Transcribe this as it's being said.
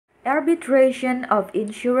Arbitration of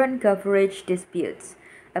insurance coverage disputes,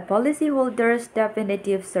 a policyholder's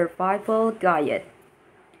definitive survival guide.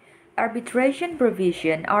 Arbitration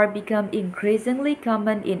provisions are becoming increasingly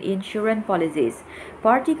common in insurance policies,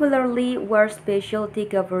 particularly where specialty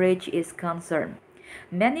coverage is concerned.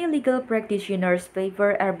 Many legal practitioners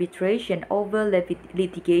favor arbitration over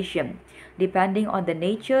litigation, depending on the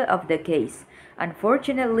nature of the case.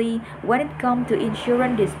 Unfortunately, when it comes to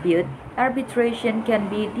insurance dispute, arbitration can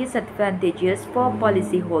be disadvantageous for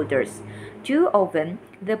policyholders. Too often,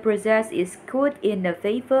 the process is skewed in the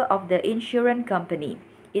favor of the insurance company.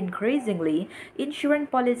 Increasingly, insurance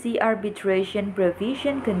policy arbitration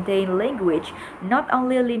provisions contain language not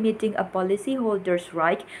only limiting a policyholder's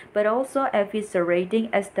right but also eviscerating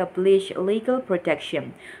established legal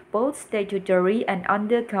protection, both statutory and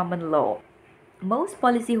under common law. Most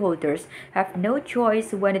policyholders have no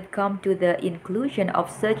choice when it comes to the inclusion of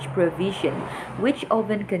such provision, which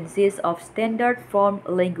often consists of standard form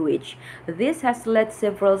language. This has led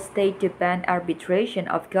several states to ban arbitration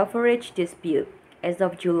of coverage dispute. As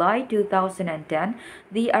of July 2010,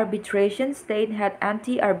 the arbitration state had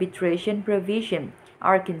anti-arbitration provision.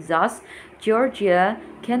 Arkansas, Georgia,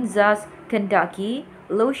 Kansas, Kentucky,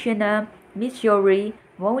 Louisiana, Missouri,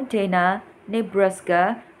 Montana,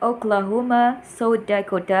 Nebraska, Oklahoma, South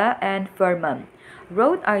Dakota, and Vermont.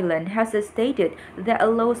 Rhode Island has stated that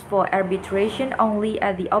allows for arbitration only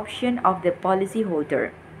at the option of the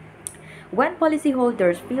policyholder. When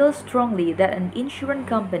policyholders feel strongly that an insurance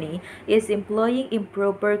company is employing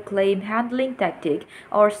improper claim handling tactic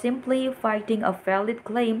or simply fighting a valid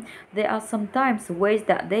claim, there are sometimes ways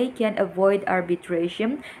that they can avoid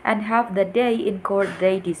arbitration and have the day in court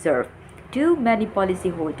they deserve. Too many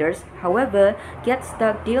policyholders, however, get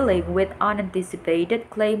stuck dealing with unanticipated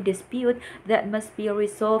claim dispute that must be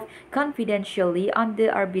resolved confidentially under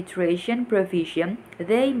arbitration provision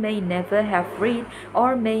they may never have read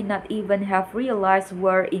or may not even have realized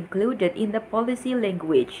were included in the policy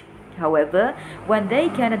language. However, when they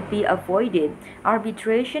cannot be avoided,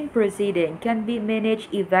 arbitration proceeding can be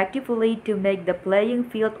managed effectively to make the playing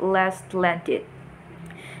field less slanted.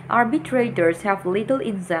 Arbitrators have little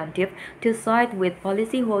incentive to side with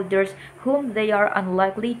policyholders whom they are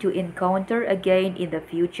unlikely to encounter again in the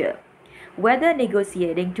future. Whether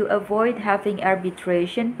negotiating to avoid having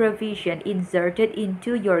arbitration provision inserted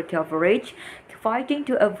into your coverage, fighting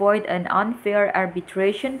to avoid an unfair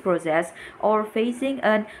arbitration process, or facing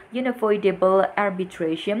an unavoidable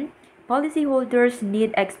arbitration, policyholders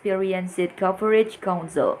need experienced coverage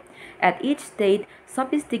counsel. At each state,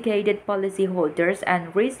 sophisticated policyholders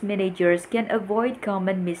and risk managers can avoid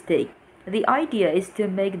common mistakes. The idea is to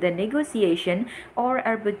make the negotiation or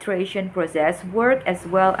arbitration process work as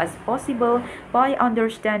well as possible by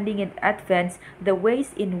understanding in advance the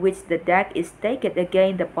ways in which the deck is stacked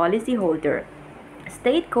against the policyholder.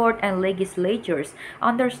 State court and legislatures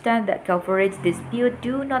understand that coverage disputes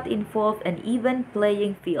do not involve an even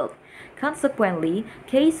playing field. Consequently,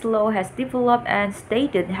 case law has developed and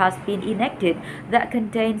states has been enacted that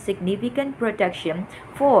contain significant protection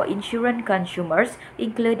for insurance consumers,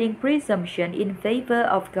 including presumption in favor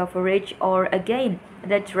of coverage or against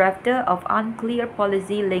the drafter of unclear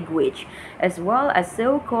policy language, as well as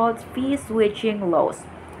so-called fee-switching laws.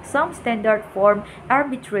 Some standard form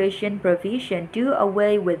arbitration provisions do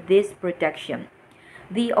away with this protection.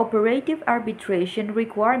 The operative arbitration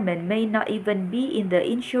requirement may not even be in the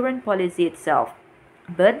insurance policy itself,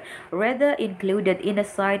 but rather included in a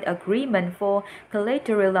side agreement for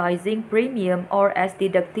collateralizing premium or as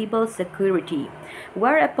deductible security,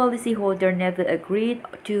 where a policyholder never agreed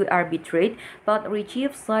to arbitrate but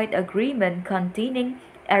received side agreement containing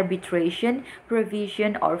arbitration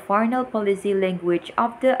provision or final policy language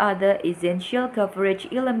after other essential coverage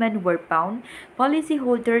elements were found,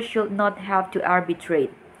 policyholders should not have to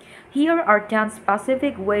arbitrate. Here are 10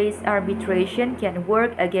 specific ways arbitration can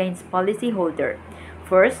work against policyholder.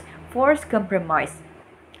 First, forced compromise.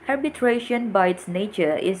 Arbitration by its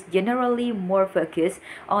nature is generally more focused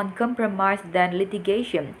on compromise than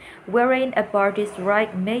litigation, wherein a party's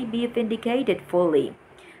right may be vindicated fully.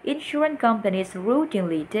 Insurance companies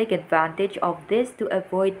routinely take advantage of this to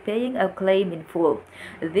avoid paying a claim in full.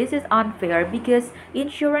 This is unfair because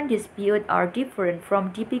insurance disputes are different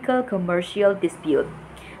from typical commercial disputes.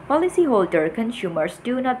 Policyholder consumers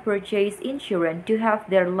do not purchase insurance to have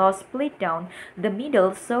their loss split down the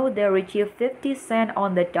middle so they receive 50 cents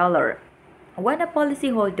on the dollar. When a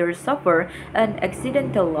policyholder suffers an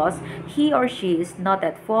accidental loss, he or she is not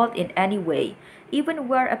at fault in any way. Even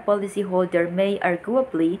where a policyholder may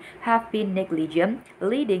arguably have been negligent,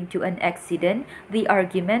 leading to an accident, the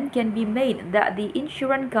argument can be made that the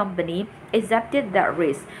insurance company accepted that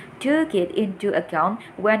risk, took it into account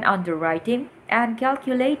when underwriting, and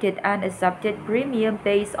calculated an accepted premium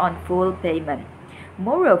based on full payment.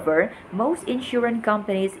 Moreover, most insurance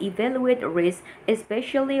companies evaluate risk,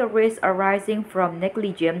 especially risks arising from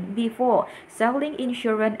negligence, before selling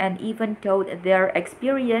insurance and even tout their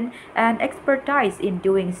experience and expertise in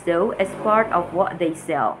doing so as part of what they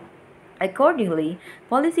sell. Accordingly,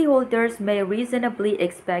 policyholders may reasonably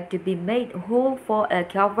expect to be made whole for a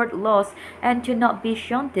covered loss and to not be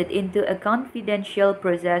shunted into a confidential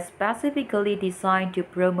process specifically designed to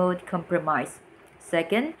promote compromise.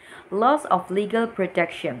 Second, loss of legal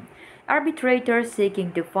protection. Arbitrators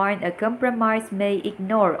seeking to find a compromise may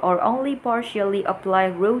ignore or only partially apply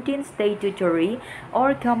routine statutory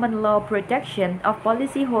or common law protection of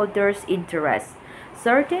policyholders' interests.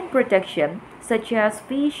 Certain protection, such as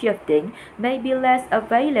fee shifting, may be less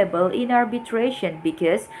available in arbitration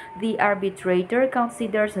because the arbitrator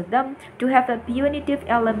considers them to have a punitive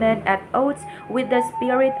element at odds with the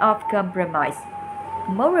spirit of compromise.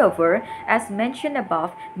 Moreover, as mentioned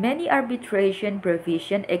above, many arbitration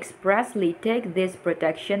provisions expressly take this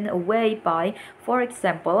protection away by, for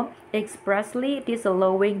example, expressly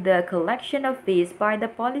disallowing the collection of fees by the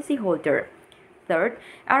policyholder. Third,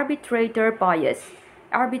 arbitrator bias.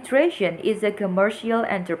 Arbitration is a commercial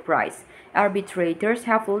enterprise. Arbitrators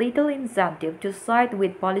have little incentive to side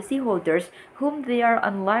with policyholders whom they are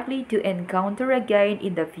unlikely to encounter again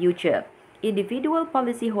in the future. Individual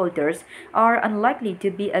policyholders are unlikely to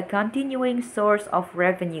be a continuing source of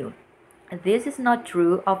revenue. This is not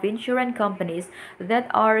true of insurance companies that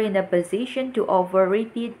are in a position to offer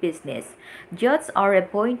repeat business. Judges are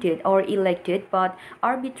appointed or elected, but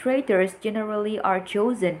arbitrators generally are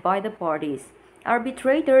chosen by the parties.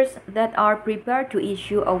 Arbitrators that are prepared to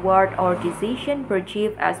issue award or decision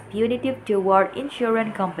perceived as punitive toward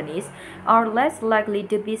insurance companies are less likely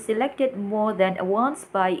to be selected more than once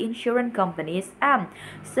by insurance companies, and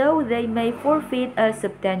so they may forfeit a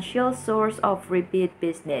substantial source of repeat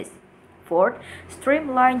business. Fourth,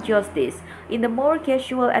 streamline justice. In the more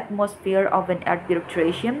casual atmosphere of an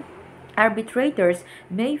arbitration, arbitrators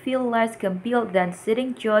may feel less compelled than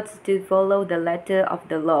sitting judges to follow the letter of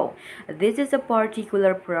the law. This is a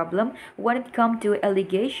particular problem when it comes to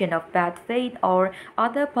allegation of bad faith or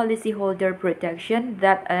other policyholder protection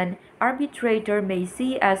that an arbitrator may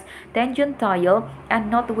see as tangential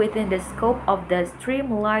and not within the scope of the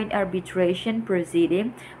streamlined arbitration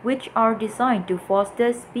proceeding, which are designed to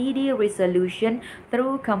foster speedy resolution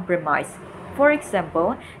through compromise. For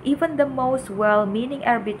example, even the most well-meaning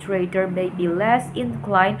arbitrator may be less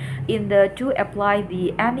inclined to apply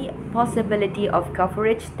any possibility of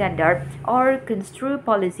coverage standard or construe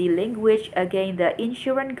policy language against the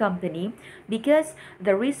insurance company because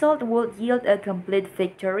the result would yield a complete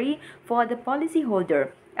victory for the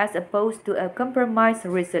policyholder as opposed to a compromise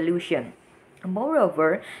resolution.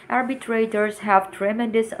 Moreover, arbitrators have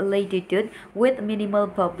tremendous latitude with minimal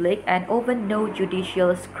public and often no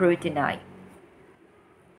judicial scrutiny.